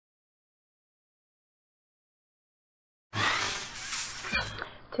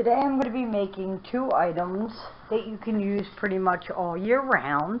Today I'm going to be making two items that you can use pretty much all year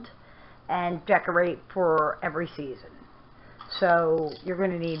round and decorate for every season. So you're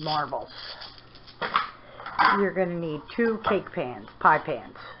going to need marbles. You're going to need two cake pans, pie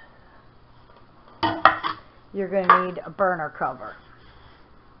pans. You're going to need a burner cover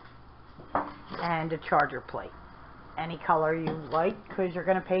and a charger plate. Any color you like, because you're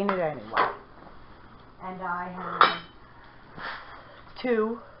going to paint it anyway. And I have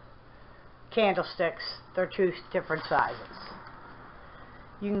two candlesticks. They're two different sizes.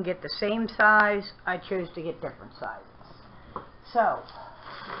 You can get the same size. I chose to get different sizes. So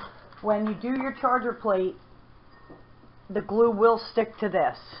when you do your charger plate, the glue will stick to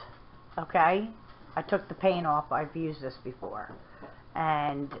this. Okay? I took the paint off. I've used this before.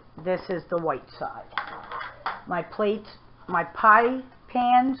 And this is the white side. My plates, my pie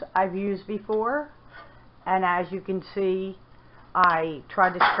pans I've used before. And as you can see, I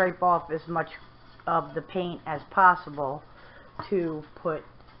tried to scrape off as much of the paint as possible to put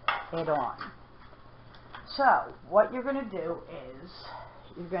it on. So what you're going to do is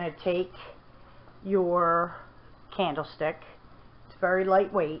you're going to take your candlestick. It's very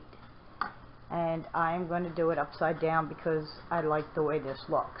lightweight, and I'm going to do it upside down because I like the way this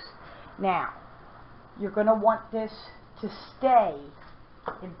looks. Now you're going to want this to stay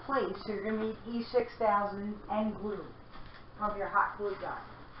in place, so you're going to need E6000 and glue from your hot glue gun.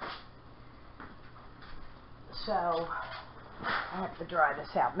 So I have to dry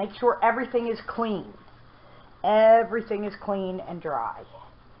this out. Make sure everything is clean. Everything is clean and dry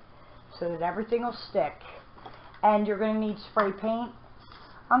so that everything will stick. And you're going to need spray paint.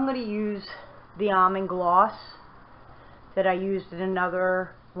 I'm going to use the almond gloss that I used in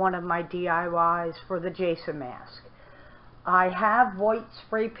another one of my DIYs for the Jason mask. I have white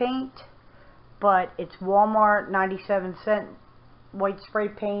spray paint, but it's Walmart 97-cent white spray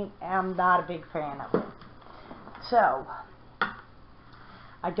paint, and I'm not a big fan of it. So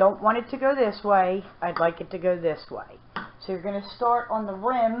I don't want it to go this way. I'd like it to go this way. So you're going to start on the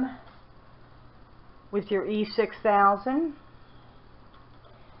rim with your E6000,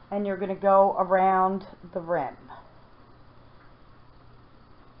 and you're going to go around the rim.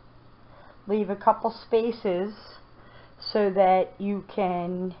 Leave a couple spaces so that you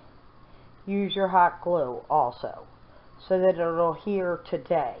can use your hot glue also, so that it'll adhere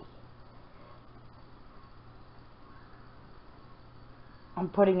today. I'm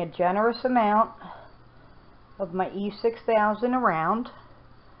putting a generous amount of my E6000 around,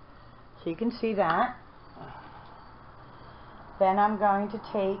 so you can see that. Then I'm going to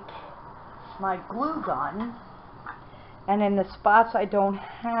take my glue gun, and in the spots I don't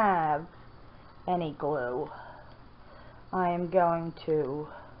have any glue, I am going to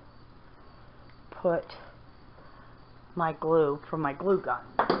put my glue from my glue gun.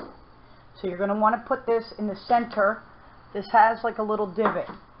 So you're going to want to put this in the center. This has like a little divot.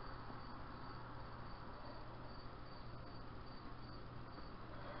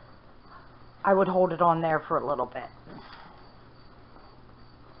 I would hold it on there for a little bit.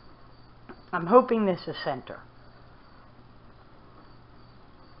 I'm hoping this is center.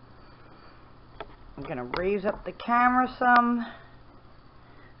 I'm going to raise up the camera some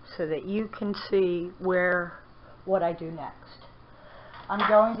so that you can see what I do next. I'm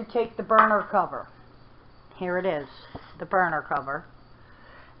going to take the burner cover. Here it is, the burner cover.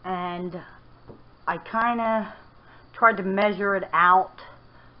 And I kind of tried to measure it out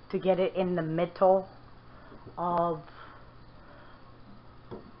to get it in the middle of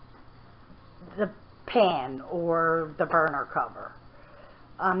the pan or the burner cover.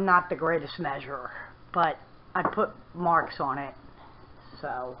 I'm not the greatest measurer, but I put marks on it.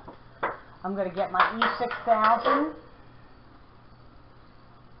 So I'm going to get my E6000.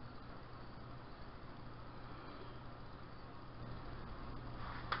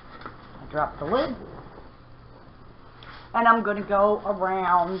 I drop the lid. And I'm going to go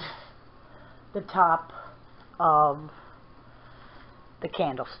around the top of the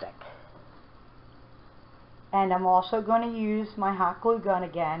candlestick. And I'm also going to use my hot glue gun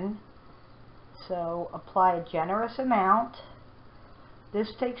again. So apply a generous amount.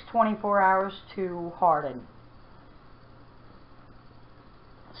 This takes 24 hours to harden.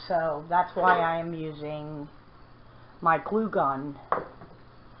 So that's why I am using my glue gun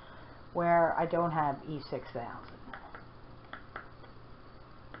where I don't have E6000.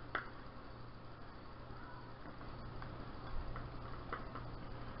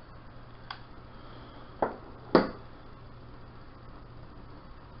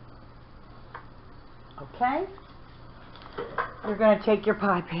 Okay? You're going to take your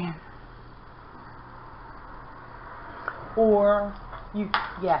pie pan or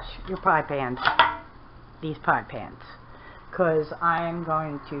Yes, your pie pans. These pie pans. Because I am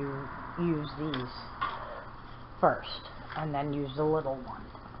going to use these first and then use the little one.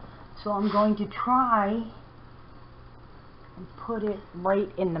 So I'm going to try and put it right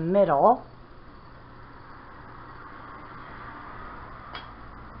in the middle.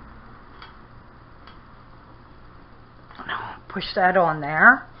 Push that on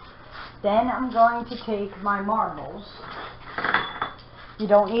there. Then I'm going to take my marbles. You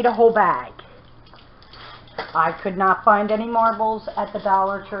don't need a whole bag. I could not find any marbles at the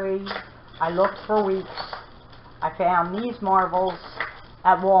Dollar Tree. I looked for weeks. I found these marbles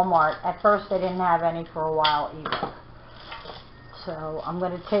at Walmart. At first they didn't have any for a while either. So I'm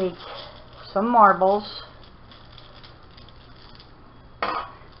going to take some marbles,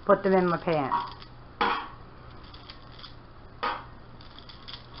 put them in my pan.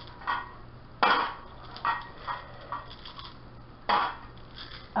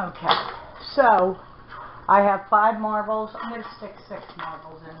 Okay, so I have 5 marbles. I'm going to stick 6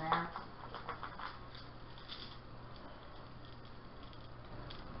 marbles in there.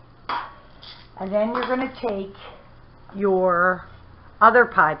 And then you're going to take your other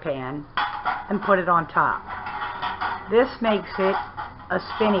pie pan and put it on top. This makes it a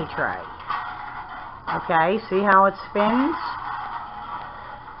spinny tray. Okay, see how it spins?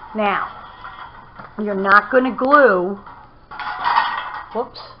 Now, you're not going to glue.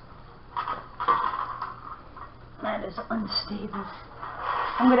 Whoops. That is unstable.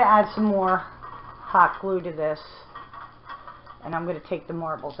 I'm going to add some more hot glue to this. And I'm going to take the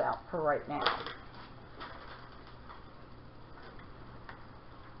marbles out for right now.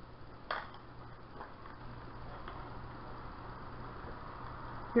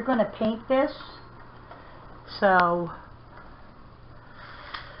 You're going to paint this, so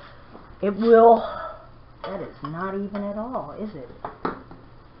it will, that is not even at all, is it?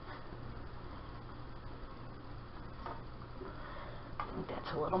 I think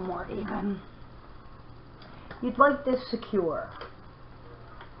that's a little more even. You'd like this secure.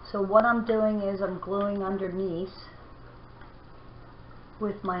 So what I'm doing is I'm gluing underneath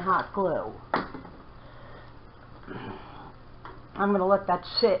with my hot glue. I'm going to let that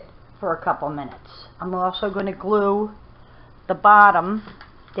sit for a couple minutes. I'm also going to glue the bottom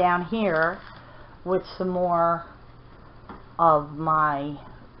down here with some more of my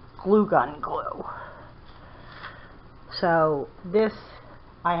glue gun glue. So this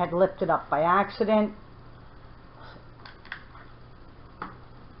I had lifted up by accident.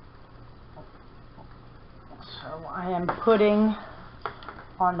 So I am putting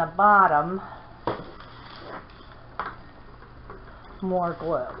on the bottom more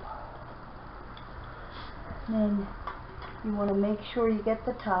glue. Then you want to make sure you get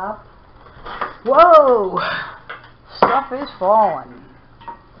the top. Whoa! Stuff is falling.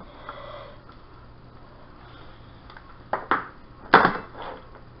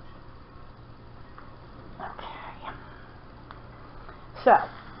 Okay. So,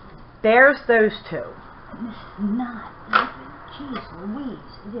 there's those two. And this is not even, jeez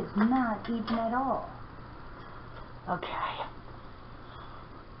Louise, it is not even at all. Okay.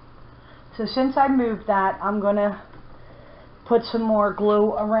 So since I moved that, I'm going to put some more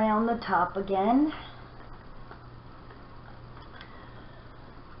glue around the top again.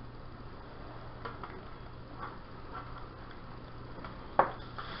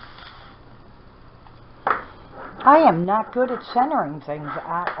 I am not good at centering things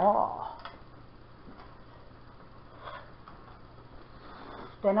at all.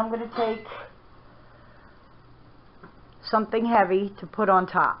 Then I'm going to take something heavy to put on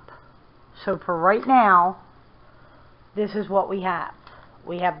top. So for right now, this is what we have.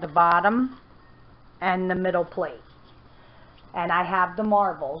 We have the bottom and the middle plate. And I have the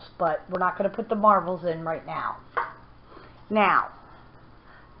marbles, but we're not going to put the marbles in right now. Now,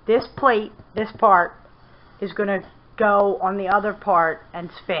 this plate, this part, is going to go on the other part and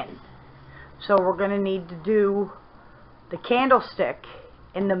spin. So we're going to need to do the candlestick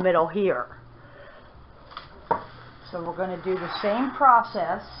in the middle here. So we're going to do the same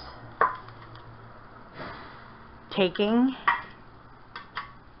process, taking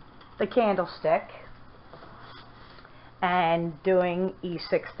the candlestick and doing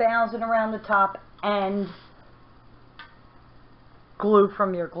E6000 around the top and glue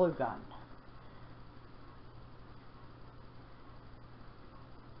from your glue gun.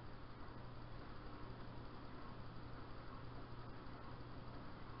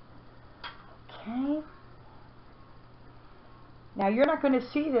 Okay. Now you're not going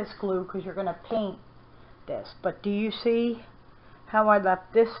to see this glue because you're going to paint this, but do you see how I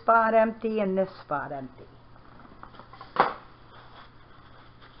left this spot empty and this spot empty?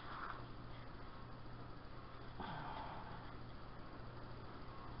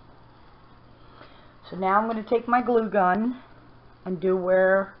 So now I'm going to take my glue gun and do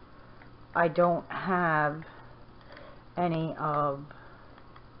where I don't have any of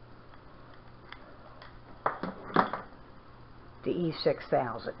the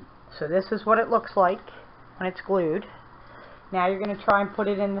E6000. So this is what it looks like when it's glued. Now you're going to try and put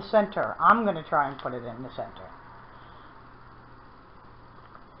it in the center. I'm going to try and put it in the center.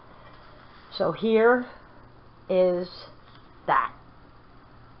 So here is that.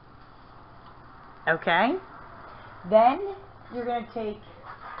 Okay? Then you're going to take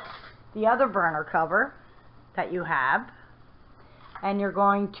the other burner cover that you have, and you're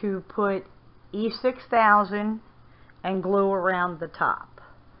going to put E6000 and glue around the top.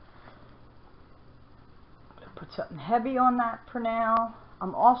 I'm going to put something heavy on that for now.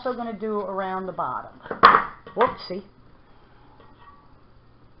 I'm also going to do around the bottom. Whoopsie.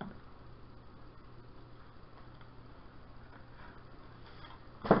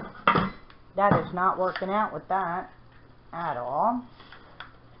 That is not working out with that at all.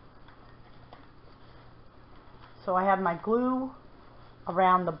 So I have my glue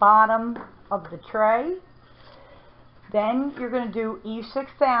around the bottom of the tray. Then you're going to do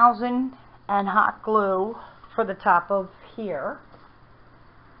E6000 and hot glue for the top of here.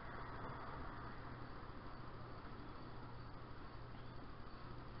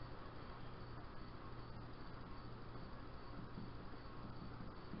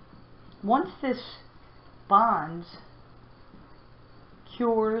 Once this bonds,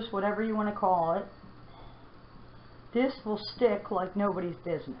 cures, whatever you want to call it, this will stick like nobody's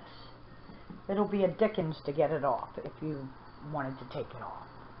business. It'll be a dickens to get it off if you wanted to take it off.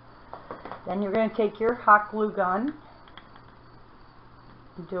 Then you're going to take your hot glue gun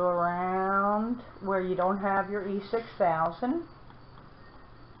and do around where you don't have your E6000.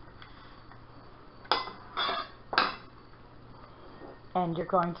 And you're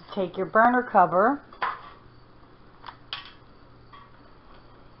going to take your burner cover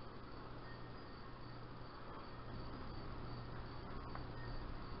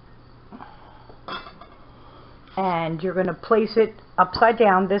and you're going to place it upside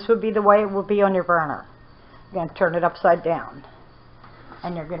down. This would be the way it will be on your burner. You're going to turn it upside down,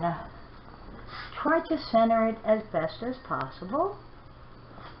 and you're going to try to center it as best as possible.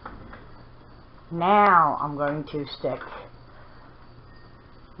 Now I'm going to stick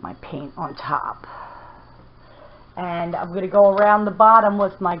my paint on top, and I'm going to go around the bottom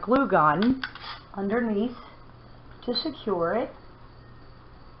with my glue gun underneath to secure it.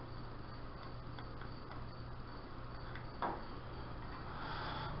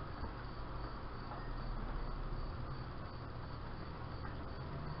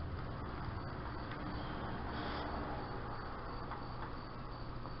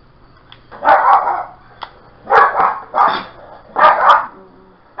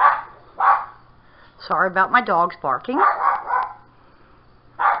 Sorry about my dogs barking.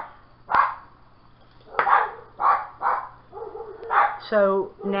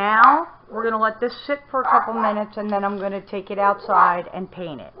 So now we're going to let this sit for a couple minutes, and then I'm going to take it outside and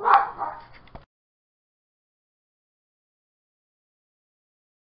paint it.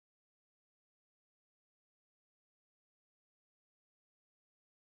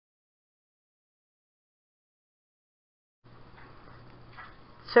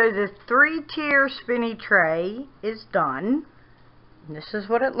 So the 3-tier spinny tray is done. This is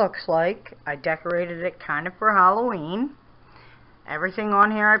what it looks like. I decorated it kind of for Halloween. Everything on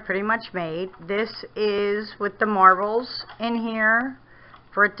here I pretty much made. This is with the marbles in here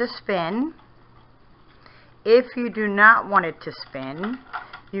for it to spin. If you do not want it to spin,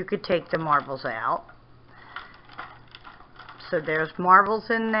 you could take the marbles out. So there's marbles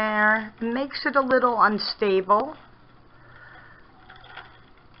in there. It makes it a little unstable.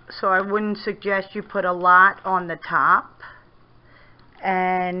 So I wouldn't suggest you put a lot on the top.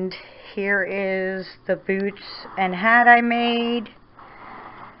 And here is the boots and hat I made.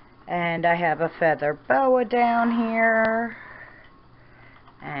 And I have a feather boa down here.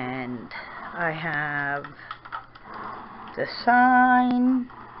 And I have the sign.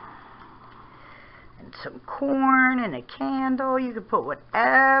 And some corn and a candle. You can put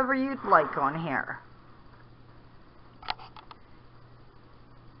whatever you'd like on here.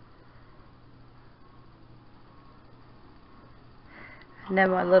 And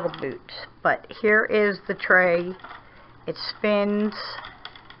then my little boots. But here is the tray. It spins.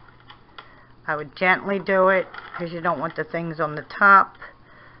 I would gently do it because you don't want the things on the top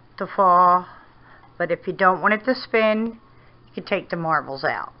to fall. But if you don't want it to spin, you can take the marbles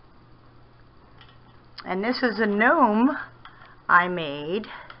out. And this is a gnome I made.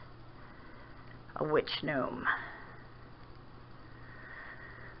 A witch gnome.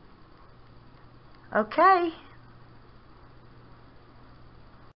 Okay.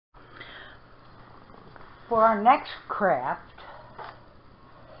 For our next craft,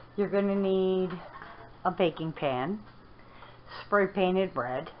 you're going to need a baking pan, spray painted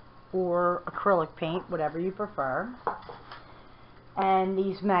red, or acrylic paint, whatever you prefer, and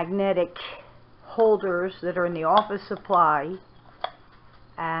these magnetic holders that are in the office supply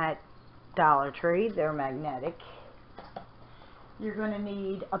at Dollar Tree. They're magnetic. You're going to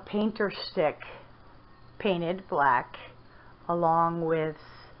need a painter stick painted black, along with,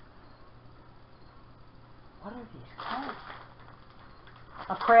 what are these called?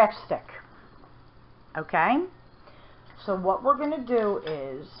 A craft stick. Okay? So what we're going to do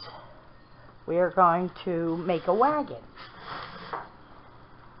is we are going to make a wagon.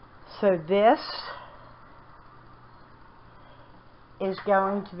 So this is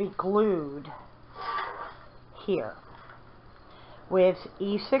going to be glued here with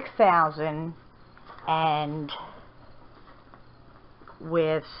E6000 and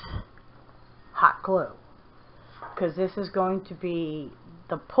with hot glue, because this is going to be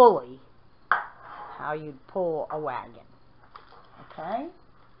the pulley, how you'd pull a wagon. Okay,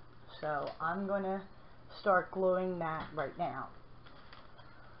 so I'm going to start gluing that right now.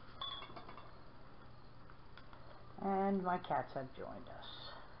 And my cats have joined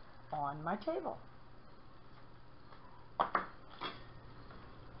us on my table.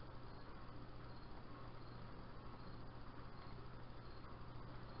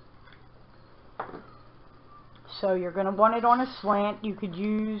 So you're going to want it on a slant. You could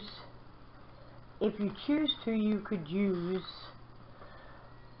use, if you choose to, you could use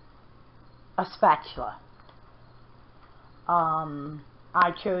a spatula.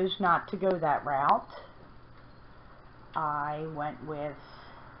 I chose not to go that route. I went with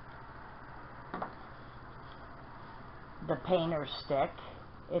the painter's stick.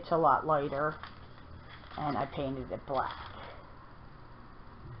 It's a lot lighter, and I painted it black.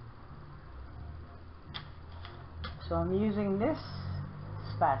 So I'm using this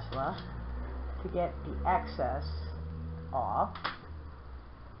spatula to get the excess off.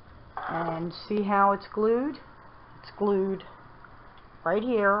 And see how it's glued? It's glued right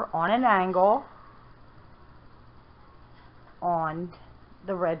here on an angle on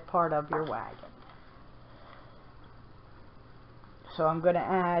the red part of your wagon. So I'm going to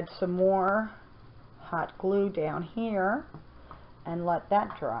add some more hot glue down here and let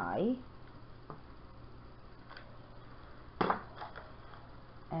that dry.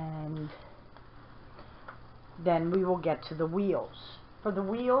 And then we will get to the wheels. For the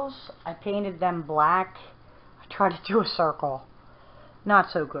wheels, I painted them black. I tried to do a circle. Not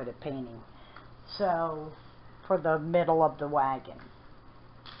so good at painting. So, for the middle of the wagon.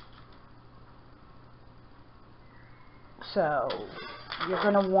 So, you're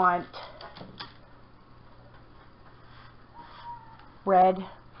going to want red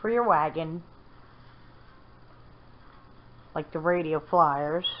for your wagon, like the radio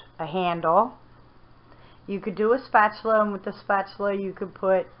flyers, a handle. You could do a spatula, and with the spatula you could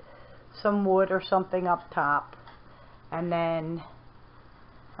put some wood or something up top. And then,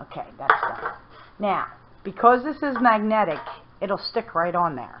 okay, that's done. Now, because this is magnetic, it'll stick right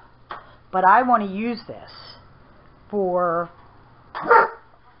on there. But I want to use this for,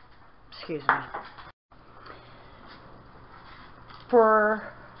 excuse me,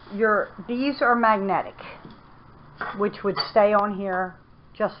 for your, these are magnetic, which would stay on here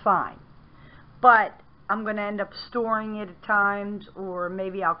just fine. But I'm going to end up storing it at times, or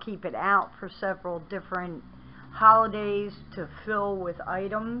maybe I'll keep it out for several different holidays to fill with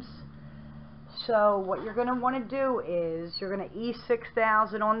items. So what you're going to want to do is you're going to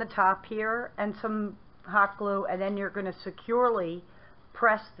E6000 on the top here and some hot glue, and then you're going to securely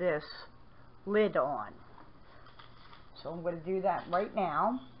press this lid on. So I'm going to do that right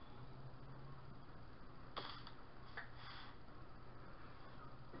now.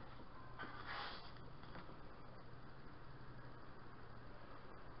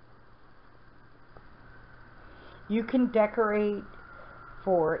 You can decorate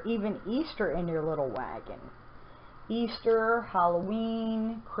for even Easter in your little wagon. Easter,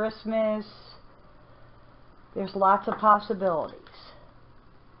 Halloween, Christmas. There's lots of possibilities.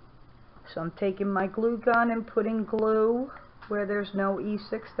 So I'm taking my glue gun and putting glue where there's no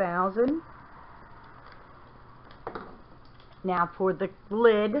E6000. Now for the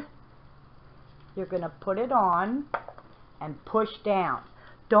lid, you're going to put it on and push down.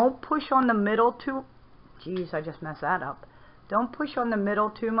 Don't push on the middle too. Geez, I just messed that up. Don't push on the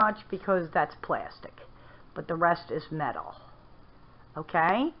middle too much because that's plastic, but the rest is metal.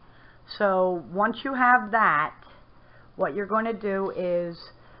 Okay? So once you have that, what you're going to do is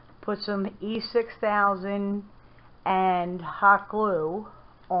put some E6000 and hot glue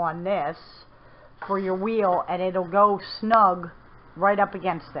on this for your wheel, and it'll go snug right up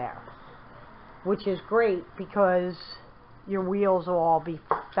against there, which is great because your wheels will all be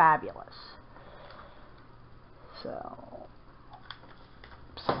fabulous. So,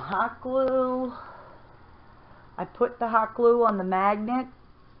 some hot glue. I put the hot glue on the magnet,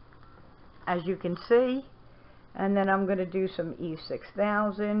 as you can see, and then I'm going to do some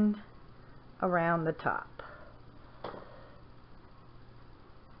E6000 around the top.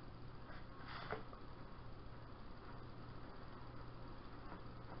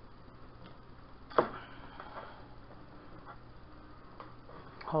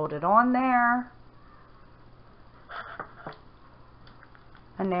 Hold it on there,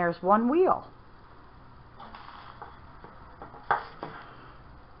 and there's one wheel.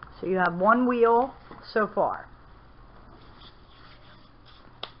 So you have one wheel so far.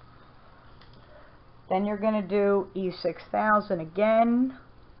 Then you're going to do E6000 again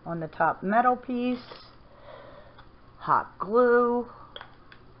on the top metal piece, hot glue,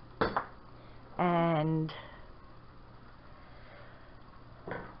 and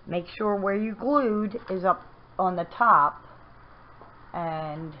make sure where you glued is up on the top,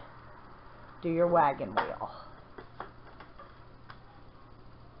 and do your wagon wheel.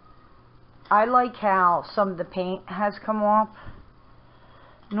 I like how some of the paint has come off.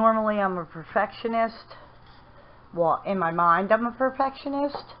 Normally I'm a perfectionist. Well, in my mind I'm a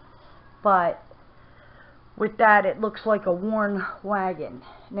perfectionist, but with that it looks like a worn wagon.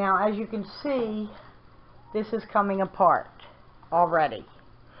 Now, as you can see, this is coming apart already.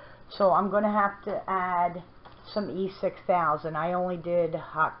 So I'm going to have to add some E6000. I only did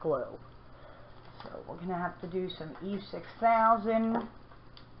hot glue. So we're going to have to do some E6000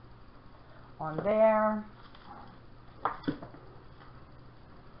 on there.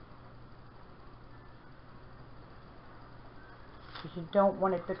 Because you don't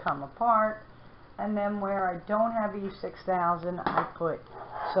want it to come apart. And then where I don't have E6000, I put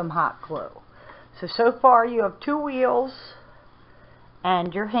some hot glue. So far you have two wheels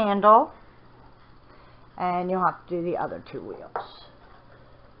and your handle, and you'll have to do the other two wheels.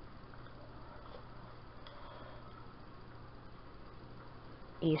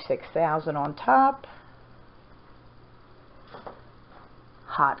 E6000 on top,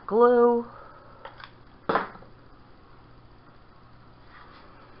 hot glue,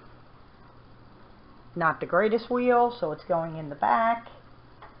 not the greatest wheel, so it's going in the back,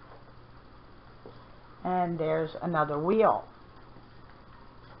 and there's another wheel.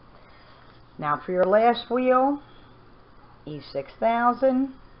 Now for your last wheel,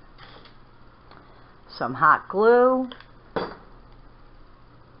 E6000, some hot glue,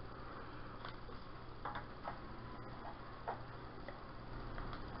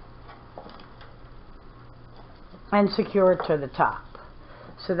 and secure it to the top.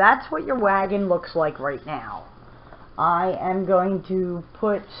 So that's what your wagon looks like right now. I am going to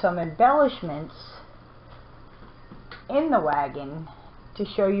put some embellishments in the wagon to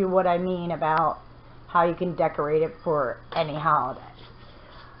show you what I mean about how you can decorate it for any holiday.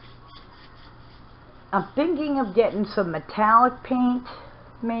 I'm thinking of getting some metallic paint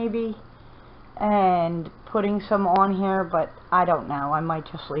maybe and putting some on here, but I don't know. I might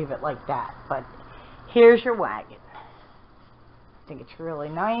just leave it like that. But here's your wagon. I think it's really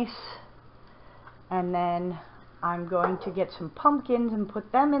nice. And then I'm going to get some pumpkins and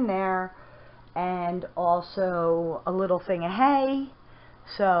put them in there, and also a little thing of hay.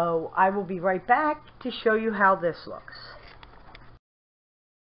 So I will be right back to show you how this looks.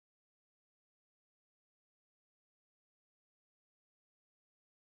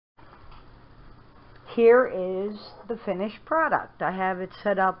 Here is the finished product. I have it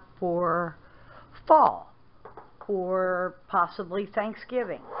set up for fall or possibly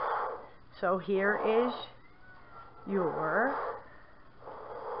Thanksgiving. So here is your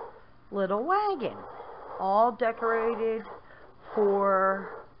little wagon, all decorated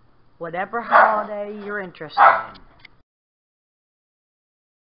for whatever holiday you're interested in.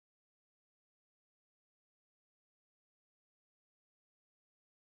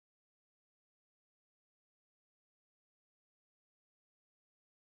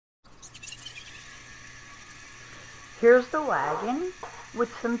 Here's the wagon with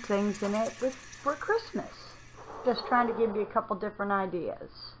some things in it for Christmas. Just trying to give you a couple different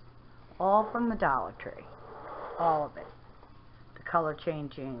ideas. All from the Dollar Tree. All of it. The color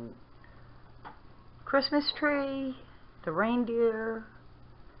changing Christmas tree, the reindeer,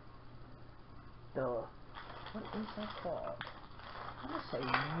 the, what is that called? I want to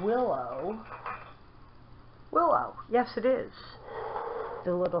say willow. Willow, yes it is.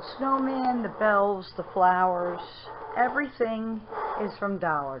 The little snowman, the bells, the flowers, everything is from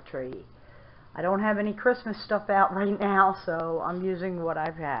Dollar Tree. I don't have any Christmas stuff out right now, so I'm using what I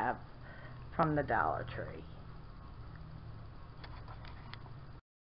have from the Dollar Tree.